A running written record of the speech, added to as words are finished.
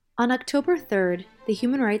On October 3rd, the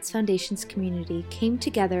Human Rights Foundation's community came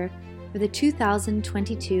together for the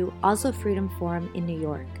 2022 Oslo Freedom Forum in New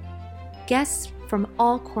York. Guests from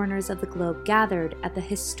all corners of the globe gathered at the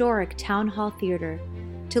historic Town Hall Theater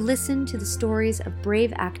to listen to the stories of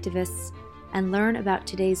brave activists and learn about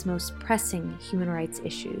today's most pressing human rights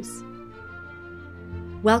issues.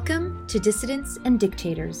 Welcome to Dissidents and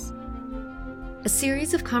Dictators, a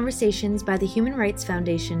series of conversations by the Human Rights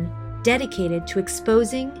Foundation dedicated to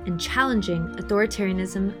exposing and challenging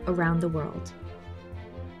authoritarianism around the world.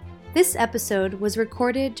 This episode was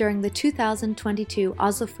recorded during the 2022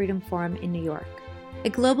 Oslo Freedom Forum in New York, a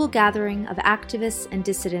global gathering of activists and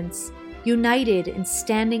dissidents united in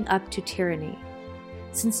standing up to tyranny.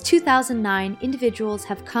 Since 2009, individuals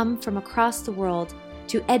have come from across the world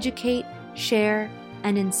to educate, share,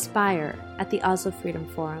 and inspire at the Oslo Freedom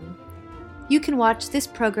Forum. You can watch this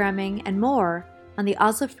programming and more on the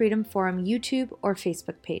Oslo Freedom Forum YouTube or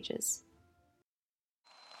Facebook pages.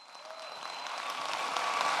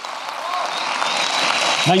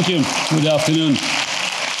 Thank you. Good afternoon.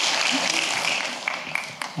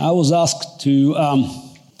 I was asked to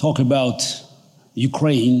talk about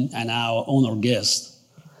Ukraine and our honored guest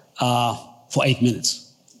for 8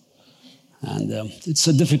 minutes. And it's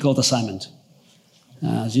a difficult assignment.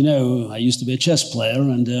 As you know, I used to be a chess player,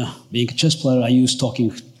 and being a chess player, I used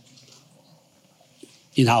talking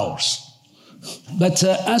in hours. But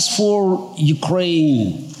as for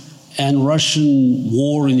Ukraine and Russian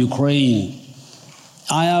war in Ukraine,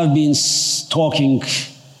 I have been talking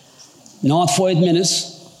not for 8 minutes,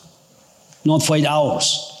 not for 8 hours,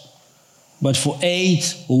 but for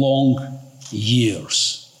 8 long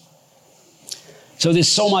years. So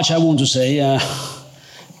there's so much I want to say,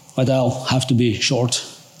 but I'll have to be short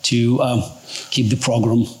to keep the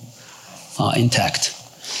program intact.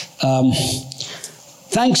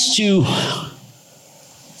 Thanks to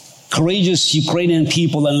courageous Ukrainian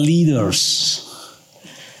people and leaders,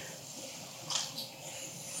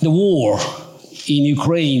 the war in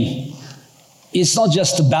Ukraine is not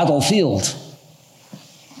just a battlefield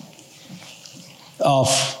of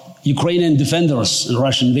Ukrainian defenders and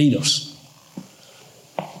Russian invaders.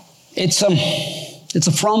 It's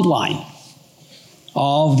a front line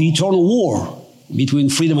of the eternal war between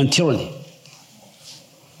freedom and tyranny.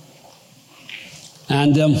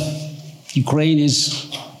 And Ukraine is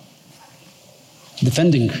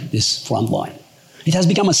defending this front line. It has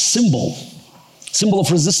become a symbol of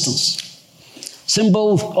resistance, symbol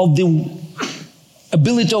of the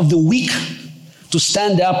ability of the weak to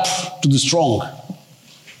stand up to the strong.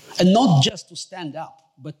 And not just to stand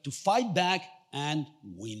up, but to fight back and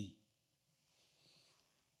win.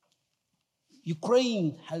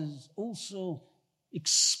 Ukraine has also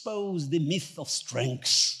exposed the myth of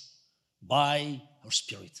strength by her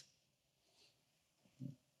spirit.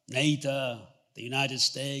 NATO, the United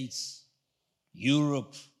States,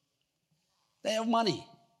 Europe, they have money,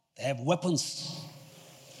 they have weapons,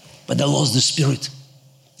 but they lost the spirit,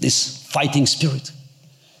 this fighting spirit.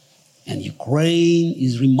 And Ukraine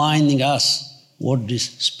is reminding us what this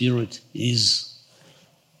spirit is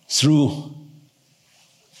through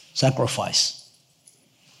sacrifice,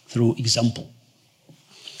 through example.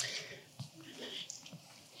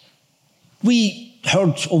 We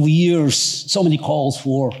heard over years so many calls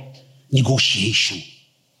for negotiation,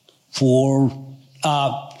 for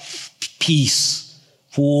peace,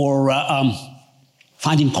 for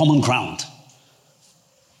finding common ground.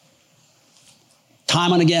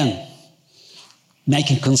 Time and again,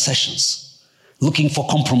 making concessions, looking for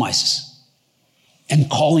compromises, and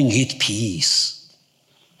calling it peace.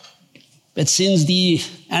 But since the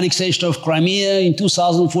annexation of Crimea in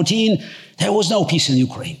 2014, there was no peace in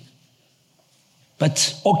Ukraine.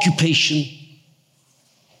 But occupation,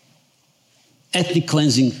 ethnic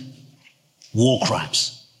cleansing, war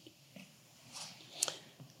crimes.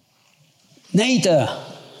 NATO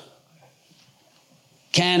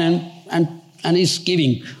can and is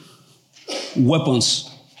giving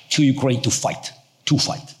weapons to Ukraine to fight.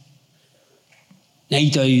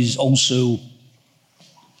 NATO is also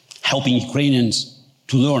helping Ukrainians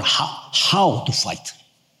to learn how to fight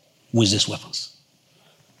with these weapons.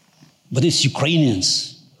 But it's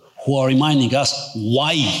Ukrainians who are reminding us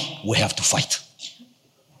why we have to fight.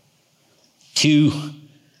 To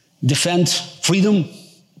defend freedom,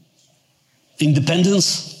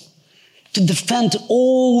 independence, to defend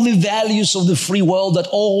all the values of the free world that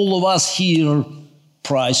all of us here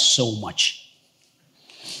prize so much.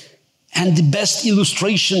 And the best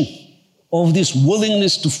illustration of this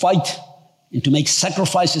willingness to fight and to make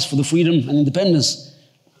sacrifices for the freedom and independence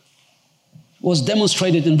was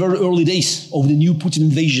demonstrated in very early days of the new Putin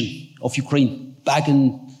invasion of Ukraine back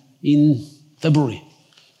in in February.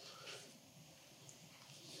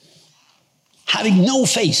 Having no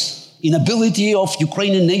faith in ability of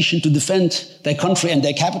Ukrainian nation to defend their country and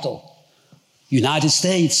their capital, United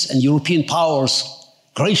States and European powers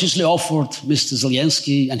graciously offered Mr.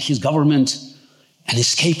 Zelensky and his government an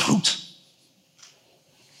escape route.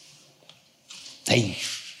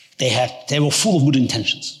 They were full of good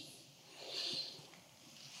intentions.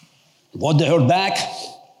 What they heard back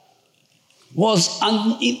was,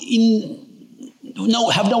 have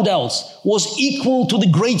no doubts, was equal to the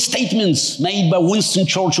great statements made by Winston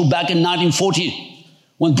Churchill back in 1940,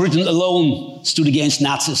 when Britain alone stood against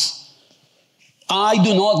Nazis. I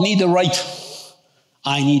do not need a right,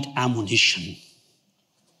 I need ammunition.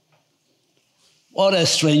 What a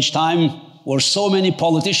strange time where so many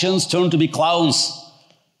politicians turn to be clowns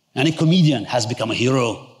and a comedian has become a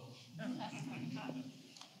hero.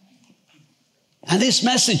 And this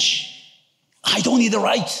message, I don't need a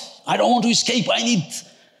right, I don't want to escape, I need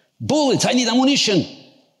bullets, I need ammunition.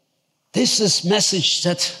 This is a message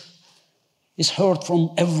that is heard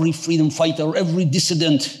from every freedom fighter, every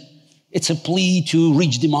dissident. It's a plea to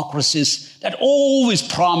rich democracies that always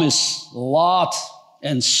promise a lot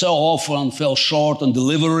and so often fell short on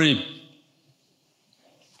delivery.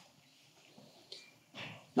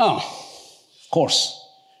 Now, of course,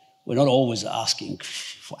 we're not always asking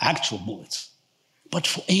for actual bullets, but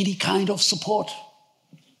for any kind of support.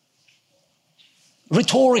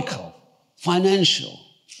 Rhetorical, financial,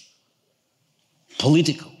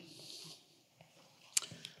 political.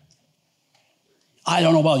 I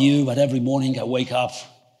don't know about you, but every morning I wake up,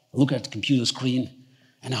 I look at the computer screen,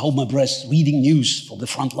 and I hold my breath reading news from the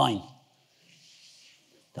front line.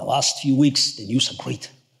 The last few weeks, the news are great.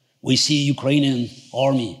 We see Ukrainian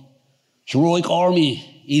army, heroic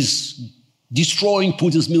army, is destroying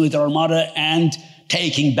Putin's military armada and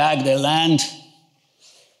taking back their land.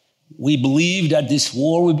 We believe that this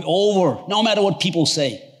war will be over, no matter what people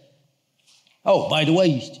say. Oh, by the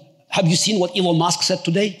way, have you seen what Elon Musk said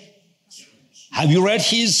today? Have you read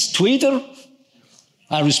his Twitter?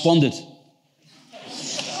 I responded.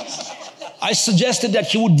 I suggested that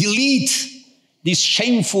he would delete this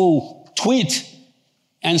shameful tweet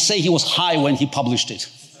and say he was high when he published it.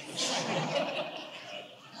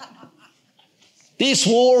 This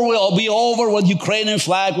war will be over when the Ukrainian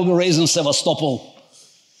flag will be raised in Sevastopol.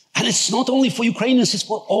 And it's not only for Ukrainians, it's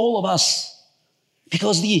for all of us.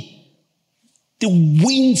 Because the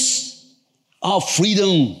winds of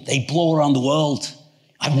freedom, they blow around the world.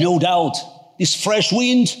 I have no doubt this fresh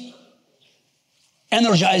wind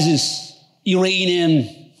energizes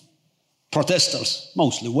Iranian protesters,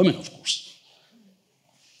 mostly women, of course,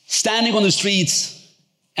 standing on the streets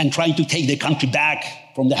and trying to take their country back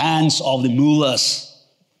from the hands of the mullahs.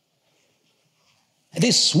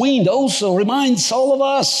 This wind also reminds all of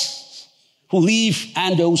us who live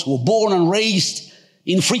and those who were born and raised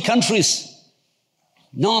in free countries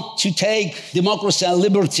not to take democracy and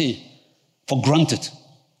liberty for granted.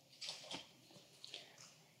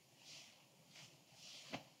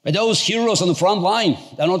 But those heroes on the front line,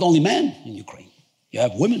 they're not only men in Ukraine. You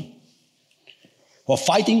have women who are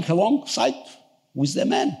fighting alongside with their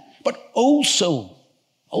men, but also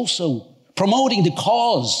promoting the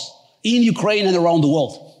cause in Ukraine and around the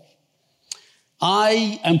world.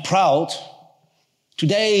 I am proud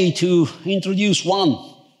today to introduce one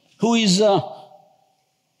who is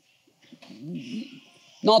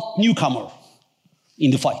not newcomer in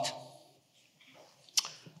the fight.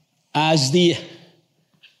 As the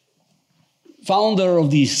founder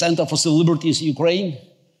of the Center for Civil Liberties in Ukraine,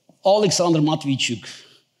 Alexander Matviichuk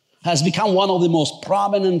has become one of the most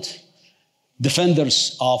prominent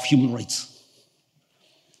defenders of human rights.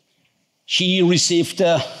 She received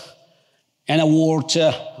an award,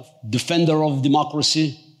 Defender of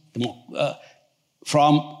Democracy,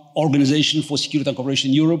 from Organization for Security and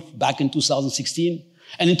Cooperation in Europe back in 2016.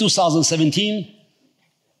 And in 2017,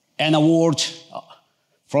 an award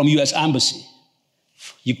from U.S. Embassy,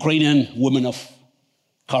 Ukrainian Women of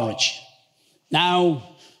Courage. Now,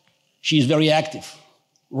 she is very active,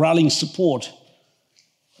 rallying support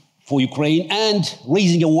for Ukraine and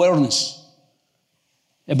raising awareness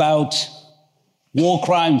about war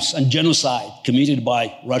crimes and genocide committed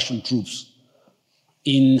by Russian troops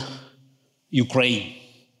in Ukraine.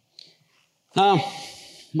 Now,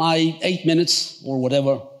 my 8 minutes or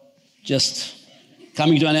whatever just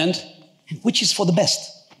coming to an end, which is for the best.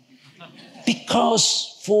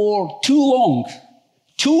 Because for too long,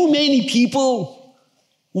 too many people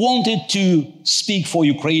wanted to speak for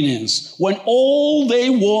Ukrainians when all they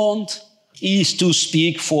want is to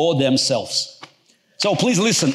speak for themselves. So please listen.